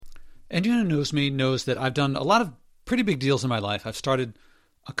Anyone who knows me knows that I've done a lot of pretty big deals in my life. I've started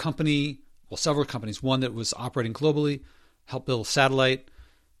a company, well, several companies, one that was operating globally, helped build a satellite,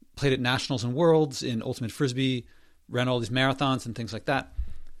 played at nationals and worlds in Ultimate Frisbee, ran all these marathons and things like that.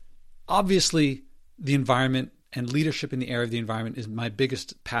 Obviously, the environment and leadership in the area of the environment is my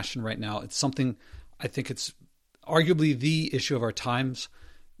biggest passion right now. It's something, I think it's arguably the issue of our times.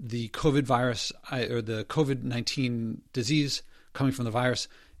 The COVID virus, or the COVID-19 disease coming from the virus,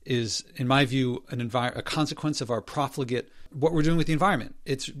 is, in my view, a consequence of our profligate, what we're doing with the environment.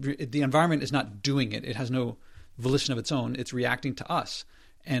 The environment is not doing it. It has no volition of its own. It's reacting to us.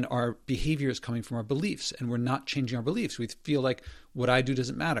 And our behavior is coming from our beliefs, and we're not changing our beliefs. We feel like what I do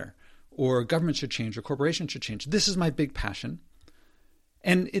doesn't matter, or government should change, or corporations should change. This is my big passion.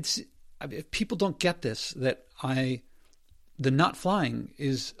 And if people don't get this, that the not flying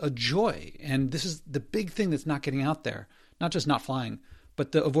is a joy. And this is the big thing that's not getting out there. Not just not flying,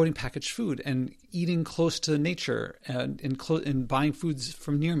 but the avoiding packaged food and eating close to nature and buying foods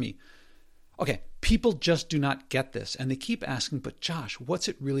from near me. Okay, people just do not get this. And they keep asking, but Josh, what's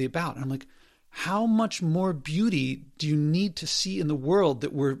it really about? And I'm like, how much more beauty do you need to see in the world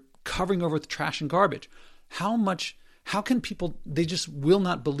that we're covering over with trash and garbage? How can people, they just will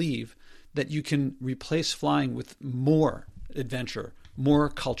not believe that you can replace flying with more adventure, more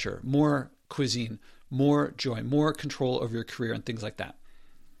culture, more cuisine, more joy, more control over your career and things like that.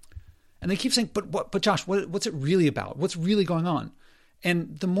 And they keep saying, but Josh, what's it really about? What's really going on?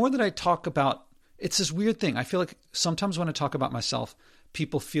 And the more that I talk about, it's this weird thing. I feel like sometimes when I talk about myself,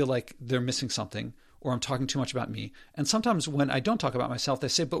 people feel like they're missing something, or I'm talking too much about me. And sometimes when I don't talk about myself, they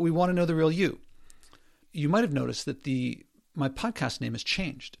say, but we want to know the real you. You might have noticed that my podcast name has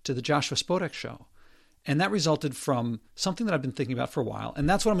changed to The Joshua Spodek Show. And that resulted from something that I've been thinking about for a while. And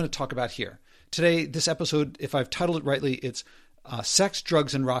that's what I'm going to talk about here. Today, this episode, if I've titled it rightly, it's Sex,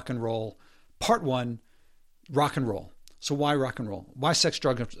 Drugs, and Rock and Roll, Part 1, Rock and Roll. So why rock and roll? Why sex,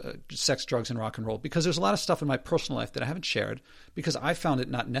 drugs, and rock and roll? Because there's a lot of stuff in my personal life that I haven't shared because I found it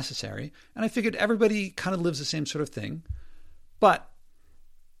not necessary. And I figured everybody kind of lives the same sort of thing. But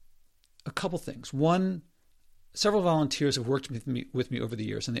a couple things. One, several volunteers have worked with me over the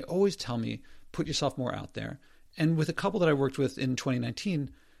years, and they always tell me, put yourself more out there. And with a couple that I worked with in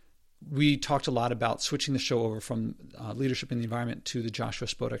 2019, we talked a lot about switching the show over from Leadership in the Environment to the Joshua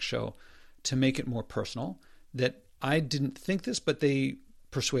Spodek Show to make it more personal. That I didn't think this, but they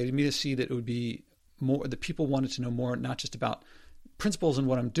persuaded me to see that it would be more, that people wanted to know more, not just about principles and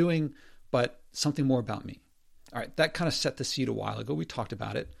what I'm doing, but something more about me. All right, that kind of set the seed a while ago. We talked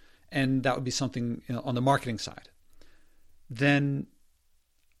about it, and that would be something, on the marketing side. Then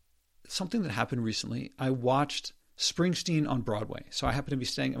something that happened recently, I watched Springsteen on Broadway. So I happened to be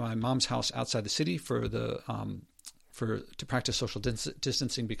staying at my mom's house outside the city to practice social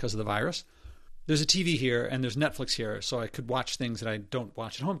distancing because of the virus. There's a TV here and there's Netflix here, so I could watch things that I don't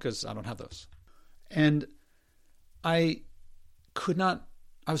watch at home because I don't have those. And I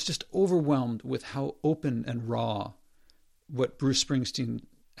was just overwhelmed with how open and raw what Bruce Springsteen,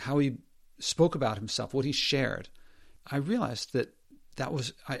 how he spoke about himself, what he shared. I realized that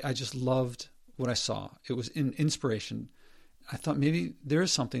I just loved what I saw. It was an inspiration. I thought maybe there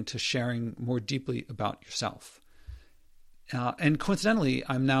is something to sharing more deeply about yourself. And coincidentally,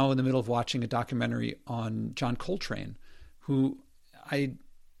 I'm now in the middle of watching a documentary on John Coltrane, who I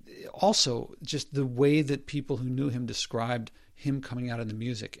also, just the way that people who knew him described him coming out in the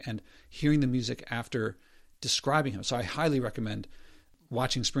music and hearing the music after describing him. So I highly recommend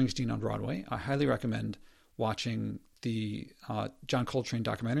watching Springsteen on Broadway. I highly recommend watching the John Coltrane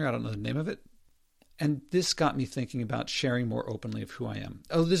documentary. I don't know the name of it. And this got me thinking about sharing more openly of who I am.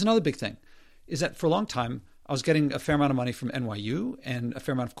 Oh, there's another big thing, is that for a long time, I was getting a fair amount of money from NYU and a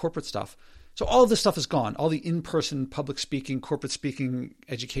fair amount of corporate stuff. So all of this stuff is gone. All the in-person public speaking, corporate speaking,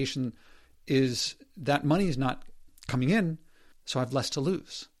 education that money is not coming in. So I have less to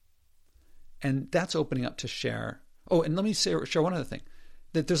lose. And that's opening up to share. Oh, and let me share one other thing.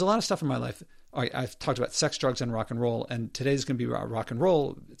 That there's a lot of stuff in my life. I've talked about sex, drugs, and rock and roll. And today's going to be about rock and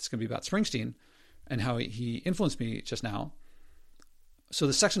roll. It's going to be about Springsteen and how he influenced me just now. So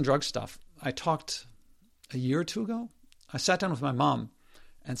the sex and drugs stuff, I talked a year or two ago. I sat down with my mom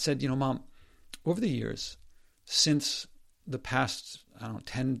and said, Mom, over the years, since the past, I don't know,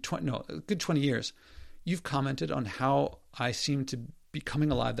 10, 20, no, a good 20 years, you've commented on how I seem to be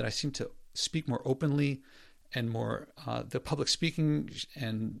coming alive, that I seem to speak more openly and more, the public speaking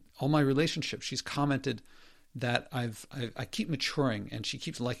and all my relationships. She's commented that I keep maturing and she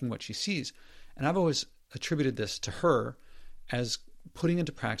keeps liking what she sees. And I've always attributed this to her as putting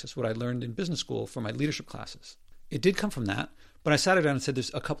into practice what I learned in business school for my leadership classes. It did come from that, But I sat her down and said,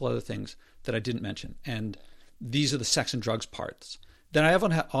 there's a couple other things that I didn't mention. And these are the sex and drugs parts that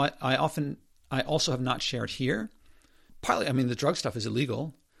I also have not shared here. Partly, I mean, the drug stuff is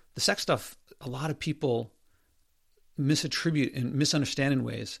illegal. The sex stuff, a lot of people misattribute and misunderstand in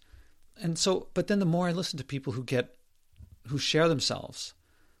ways. And so, but then the more I listen to people who share themselves,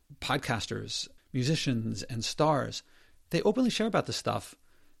 podcasters, musicians, and stars, they openly share about this stuff.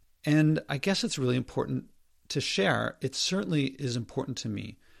 And I guess it's really important to share. It certainly is important to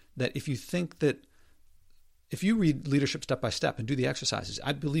me that if you read Leadership Step by Step and do the exercises,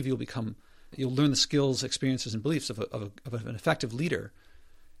 I believe you'll learn the skills, experiences, and beliefs of an effective leader.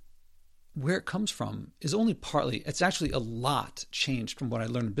 Where it comes from is only partly, it's actually a lot changed from what I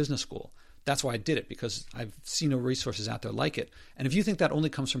learned in business school. That's why I did it, because I've seen no resources out there like it. And if you think that only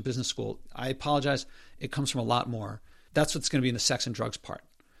comes from business school, I apologize. It comes from a lot more. That's what's going to be in the sex and drugs part.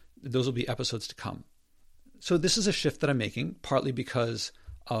 Those will be episodes to come. So this is a shift that I'm making, partly because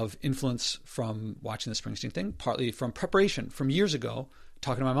of influence from watching the Springsteen thing, partly from preparation from years ago,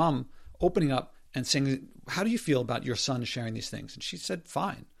 talking to my mom, opening up and saying, how do you feel about your son sharing these things? And she said,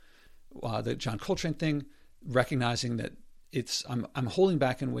 fine. The John Coltrane thing, recognizing that I'm holding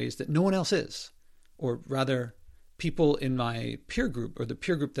back in ways that no one else is, or rather people in my peer group, or the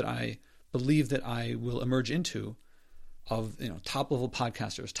peer group that I believe that I will emerge into, of top level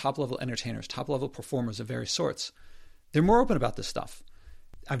podcasters, top level entertainers, top level performers of various sorts. They're more open about this stuff.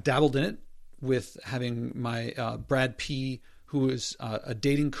 I've dabbled in it with having my Brad P., who is a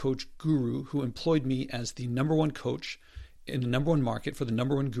dating coach guru, who employed me as the number one coach in the number one market for the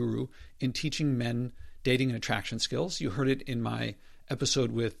number one guru in teaching men dating and attraction skills. You heard it in my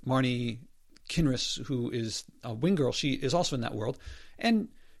episode with Marnie Kinrys, who is a wing girl. She is also in that world. And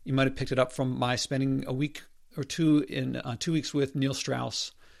you might have picked it up from my spending a week or two in 2 weeks with Neil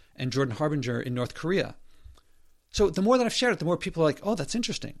Strauss and Jordan Harbinger in North Korea. So the more that I've shared it, the more people are like, oh, that's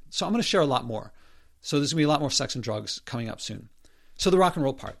interesting. So I'm going to share a lot more. So there's going to be a lot more sex and drugs coming up soon. So the rock and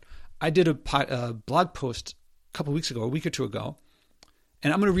roll part. I did a blog post a week or two ago,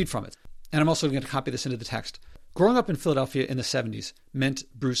 and I'm going to read from it. And I'm also going to copy this into the text. Growing up in Philadelphia in the 70s meant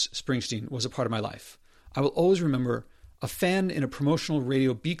Bruce Springsteen was a part of my life. I will always remember a fan in a promotional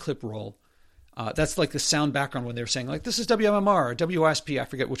radio B-clip role. That's like the sound background when they were saying, like, this is WMMR or WSP, I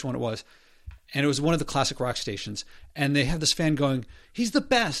forget which one it was. And it was one of the classic rock stations. And they have this fan going, he's the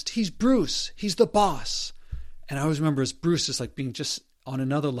best. He's Bruce. He's the boss. And I always remember as Bruce is like being just on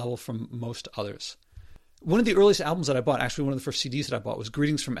another level from most others. One of the earliest albums that I bought, actually one of the first CDs that I bought, was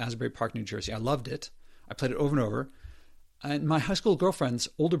Greetings from Asbury Park, New Jersey. I loved it. I played it over and over. And my high school girlfriend's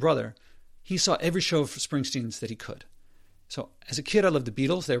older brother, he saw every show of Springsteen's that he could. So as a kid, I loved the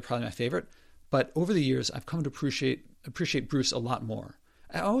Beatles. They were probably my favorite. But over the years, I've come to appreciate Bruce a lot more.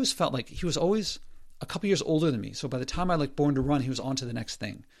 I always felt like he was always a couple years older than me. So by the time I liked Born to Run, he was on to the next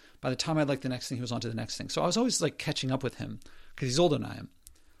thing. By the time I liked the next thing, he was on to the next thing. So I was always like catching up with him because he's older than I am.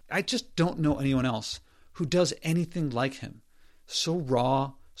 I just don't know anyone else who does anything like him. So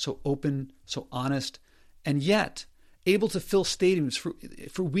raw, so open, so honest, and yet able to fill stadiums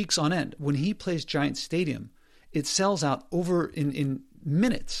for weeks on end. When he plays Giant Stadium, it sells out over in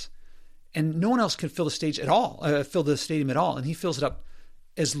minutes. And no one else can fill the stadium at all. And he fills it up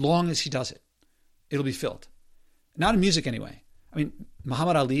as long as he does it. It'll be filled. Not in music anyway. I mean,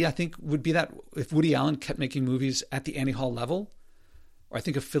 Muhammad Ali, I think, would be that if Woody Allen kept making movies at the Annie Hall level. Or I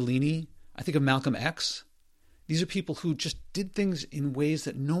think of Fellini. I think of Malcolm X. These are people who just did things in ways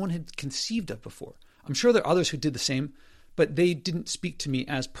that no one had conceived of before. I'm sure there are others who did the same, but they didn't speak to me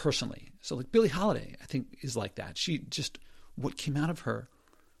as personally. So like Billie Holiday, I think, is like that. She just, what came out of her,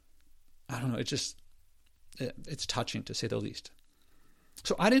 I don't know, it's touching to say the least.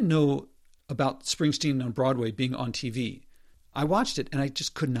 So I didn't know about Springsteen on Broadway being on TV. I watched it and I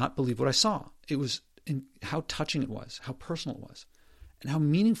just could not believe what I saw. It was how touching it was, how personal it was, and how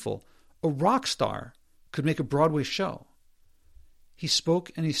meaningful a rock star could make a Broadway show. He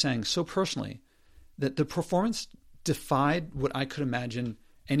spoke and he sang so personally that the performance defied what I could imagine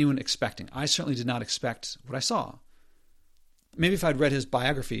anyone expecting. I certainly did not expect what I saw. Maybe if I'd read his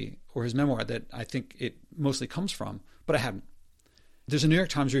biography or his memoir that I think it mostly comes from, but I haven't. There's a New York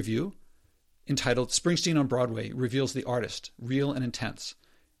Times review entitled Springsteen on Broadway Reveals the Artist, Real and Intense.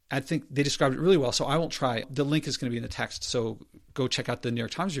 I think they described it really well, so I won't try. The link is going to be in the text, so go check out the New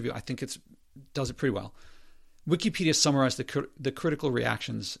York Times review. I think it does it pretty well. Wikipedia summarized the critical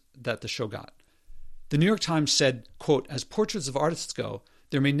reactions that the show got. The New York Times said, quote, as portraits of artists go,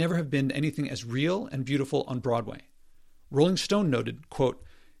 there may never have been anything as real and beautiful on Broadway. Rolling Stone noted, quote,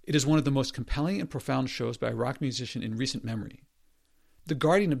 it is one of the most compelling and profound shows by a rock musician in recent memory. The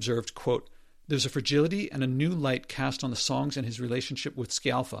Guardian observed, quote, There's a fragility and a new light cast on the songs and his relationship with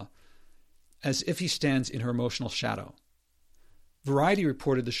Scialfa, as if he stands in her emotional shadow. Variety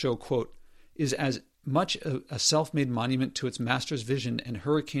reported the show, quote, is as much a self-made monument to its master's vision and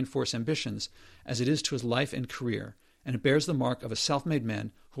hurricane force ambitions as it is to his life and career, and it bears the mark of a self-made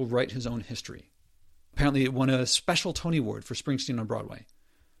man who will write his own history. Apparently it won a special Tony Award for Springsteen on Broadway.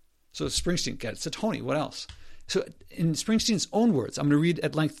 So Springsteen gets a Tony. What else? So in Springsteen's own words, I'm going to read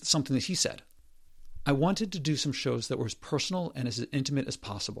at length something that he said. I wanted to do some shows that were as personal and as intimate as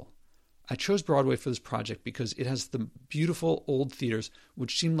possible. I chose Broadway for this project because it has the beautiful old theaters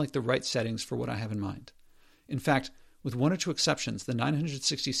which seem like the right settings for what I have in mind. In fact, with one or two exceptions, the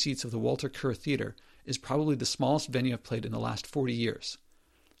 960 seats of the Walter Kerr Theater is probably the smallest venue I've played in the last 40 years.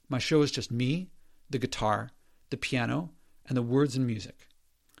 My show is just me, the guitar, the piano, and the words and music.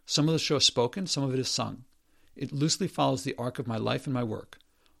 Some of the show is spoken, some of it is sung. It loosely follows the arc of my life and my work.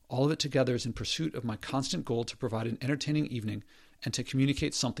 All of it together is in pursuit of my constant goal to provide an entertaining evening and to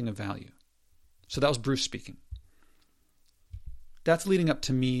communicate something of value. So that was Bruce speaking. That's leading up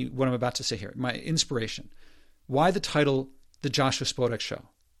to me, what I'm about to say here, my inspiration. Why the title, The Joshua Spodek Show?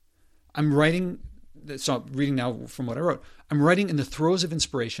 I'm reading now from what I wrote. I'm writing in the throes of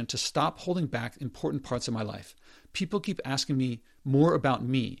inspiration to stop holding back important parts of my life. People keep asking me more about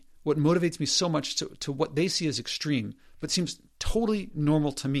me, what motivates me so much to what they see as extreme, but seems totally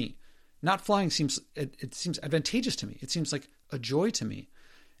normal to me. Not flying seems advantageous to me. It seems like a joy to me.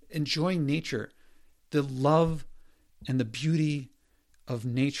 Enjoying nature, the love and the beauty of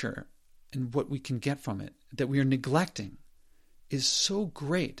nature and what we can get from it that we are neglecting is so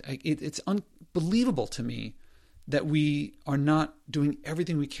great. It's unbelievable to me that we are not doing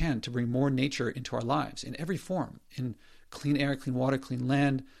everything we can to bring more nature into our lives in every form, in clean air, clean water, clean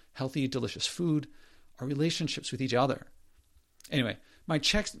land, healthy, delicious food, our relationships with each other. Anyway, my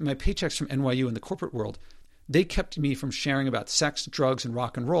paychecks from NYU and the corporate world, they kept me from sharing about sex, drugs, and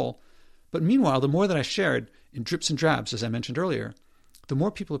rock and roll. But meanwhile, the more that I shared in drips and drabs, as I mentioned earlier, the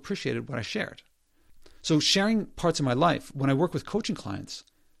more people appreciated what I shared. So sharing parts of my life, when I work with coaching clients,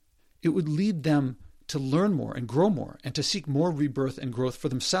 it would lead them to learn more and grow more and to seek more rebirth and growth for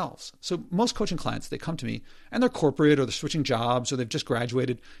themselves. So most coaching clients, they come to me and they're corporate or they're switching jobs or they've just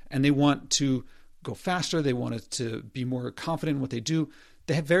graduated and they want to go faster. They want to be more confident in what they do.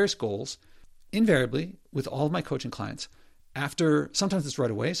 They have various goals. Invariably, with all of my coaching clients, sometimes it's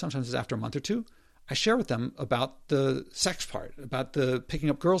right away, sometimes it's after a month or two, I share with them about the sex part, about the picking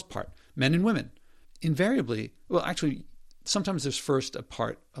up girls part, men and women. Invariably, well, actually, sometimes there's first a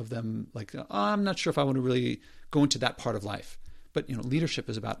part of them like, oh, I'm not sure if I want to really go into that part of life. But, leadership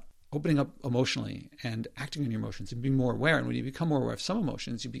is about opening up emotionally and acting on your emotions and being more aware. And when you become more aware of some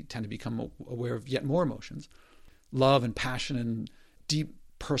emotions, you tend to become aware of yet more emotions. Love and passion and deep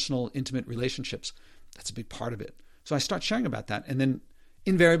personal, intimate relationships, that's a big part of it. So I start sharing about that. And then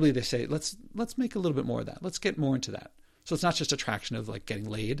invariably they say, let's make a little bit more of that. Let's get more into that. So it's not just attraction of like getting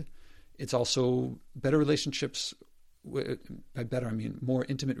laid. It's also better relationships. By better, I mean more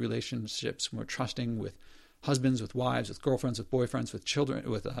intimate relationships, more trusting with husbands, with wives, with girlfriends, with boyfriends, with children,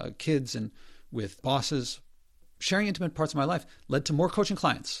 with kids, and with bosses. Sharing intimate parts of my life led to more coaching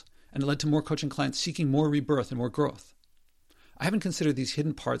clients, and it led to more coaching clients seeking more rebirth and more growth. I haven't considered these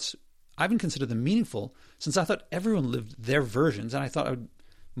hidden parts. I haven't considered them meaningful since I thought everyone lived their versions, and I thought I would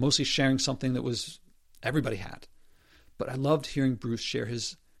mostly sharing something that was everybody had. But I loved hearing Bruce share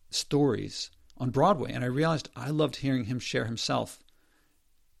his stories on Broadway, and I realized I loved hearing him share himself,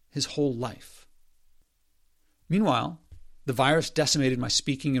 his whole life. Meanwhile, the virus decimated my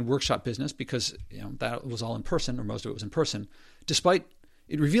speaking and workshop business because that was all in person, or most of it was in person, despite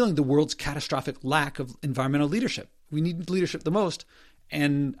it revealing the world's catastrophic lack of environmental leadership. We need leadership the most,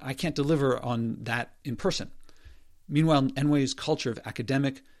 and I can't deliver on that in person. Meanwhile, NYU's culture of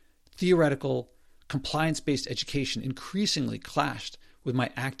academic, theoretical, compliance-based education increasingly clashed with my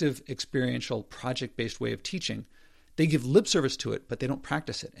active, experiential, project-based way of teaching. They give lip service to it, but they don't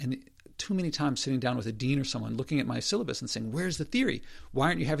practice it. And too many times sitting down with a dean or someone looking at my syllabus and saying, where's the theory? Why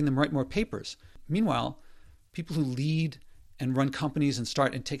aren't you having them write more papers? Meanwhile, people who lead and run companies and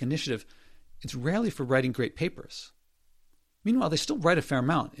start and take initiative, it's rarely for writing great papers. Meanwhile, they still write a fair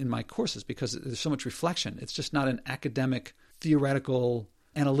amount in my courses because there's so much reflection. It's just not an academic, theoretical,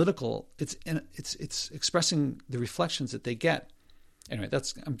 analytical. It's expressing the reflections that they get. Anyway,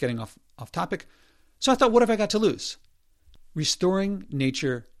 I'm getting off topic. So I thought, what have I got to lose? Restoring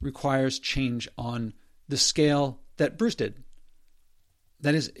nature requires change on the scale that Bruce did.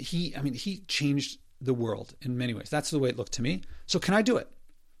 That is, he changed the world in many ways. That's the way it looked to me. So can I do it?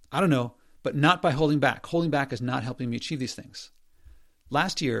 I don't know, but not by holding back. Holding back is not helping me achieve these things.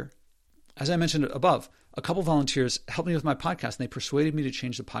 Last year, As I mentioned above, a couple volunteers helped me with my podcast, and they persuaded me to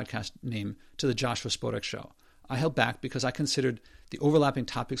change the podcast name to The Joshua Spodek Show. I held back because I considered the overlapping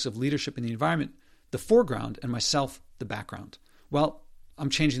topics of leadership in the environment the foreground and myself the background. Well, I'm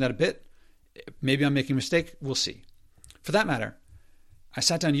changing that a bit. Maybe I'm making a mistake. We'll see. For that matter, I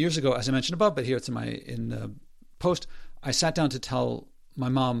sat down years ago, as I mentioned above, but here it's in the post, I sat down to tell my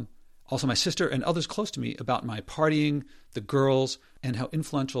mom, also my sister, and others close to me about my partying, the girls, and how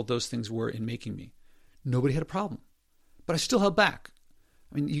influential those things were in making me. Nobody had a problem, but I still held back.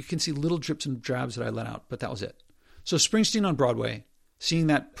 I mean, you can see little drips and drabs that I let out, but that was it. So Springsteen on Broadway, seeing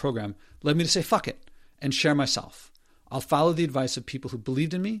that program, led me to say, fuck it, and share myself. I'll follow the advice of people who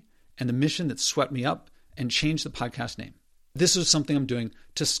believed in me and the mission that swept me up and change the podcast name. This is something I'm doing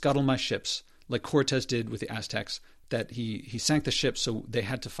to scuttle my ships, like Cortez did with the Aztecs, that he sank the ship so they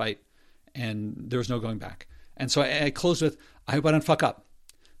had to fight and there was no going back. And so I close with, I hope I don't fuck up.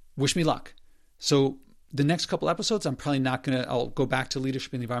 Wish me luck. So the next couple episodes, I'm probably not going to, I'll go back to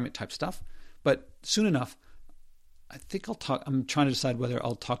leadership in the environment type stuff. But soon enough, I think I'm trying to decide whether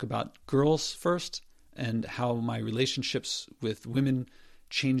I'll talk about girls first and how my relationships with women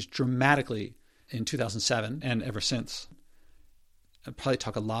changed dramatically in 2007 and ever since. I'll probably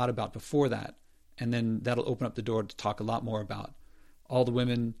talk a lot about before that. And then that'll open up the door to talk a lot more about all the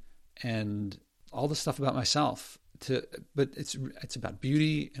women and all the stuff about myself. But it's about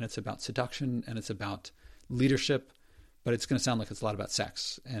beauty, and it's about seduction, and it's about leadership, but it's going to sound like it's a lot about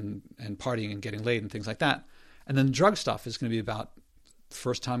sex and partying and getting laid and things like that. And then the drug stuff is going to be about the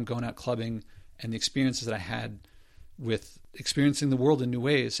first time going out clubbing and the experiences that I had with experiencing the world in new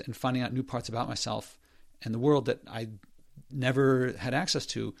ways and finding out new parts about myself and the world that I never had access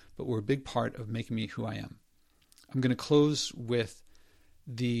to, but were a big part of making me who I am. I'm going to close with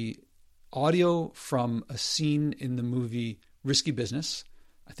the audio from a scene in the movie Risky Business.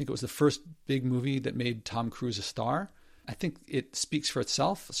 I think it was the first big movie that made Tom Cruise a star. I think it speaks for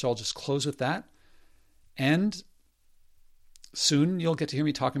itself, so I'll just close with that. And soon you'll get to hear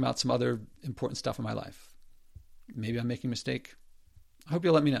me talking about some other important stuff in my life. Maybe I'm making a mistake. I hope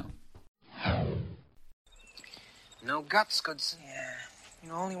you'll let me know. No guts, Goodson.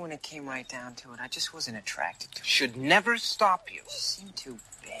 Yeah. Only when it came right down to it, I just wasn't attracted to him. Should never stop you. He seemed too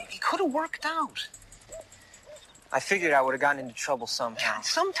big. He could have worked out. I figured I would have gotten into trouble somehow.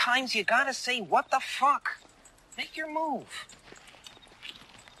 Sometimes you gotta say, what the fuck? Make your move.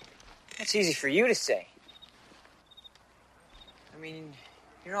 That's easy for you to say. I mean,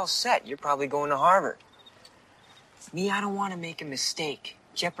 you're all set. You're probably going to Harvard. Me, I don't want to make a mistake.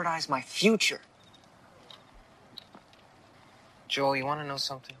 Jeopardize my future. Joel, you want to know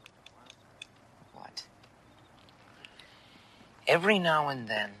something? What? Every now and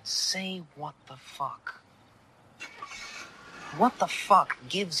then, say what the fuck. What the fuck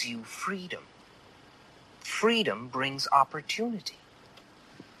gives you freedom? Freedom brings opportunity.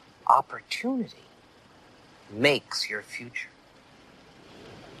 Opportunity makes your future.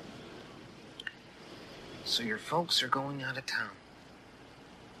 So your folks are going out of town.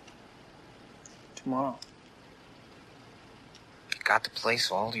 Tomorrow. You got the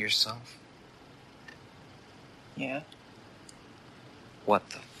place all to yourself? Yeah? What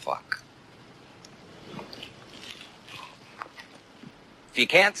the fuck? If you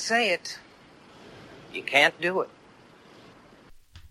can't say it, you can't do it.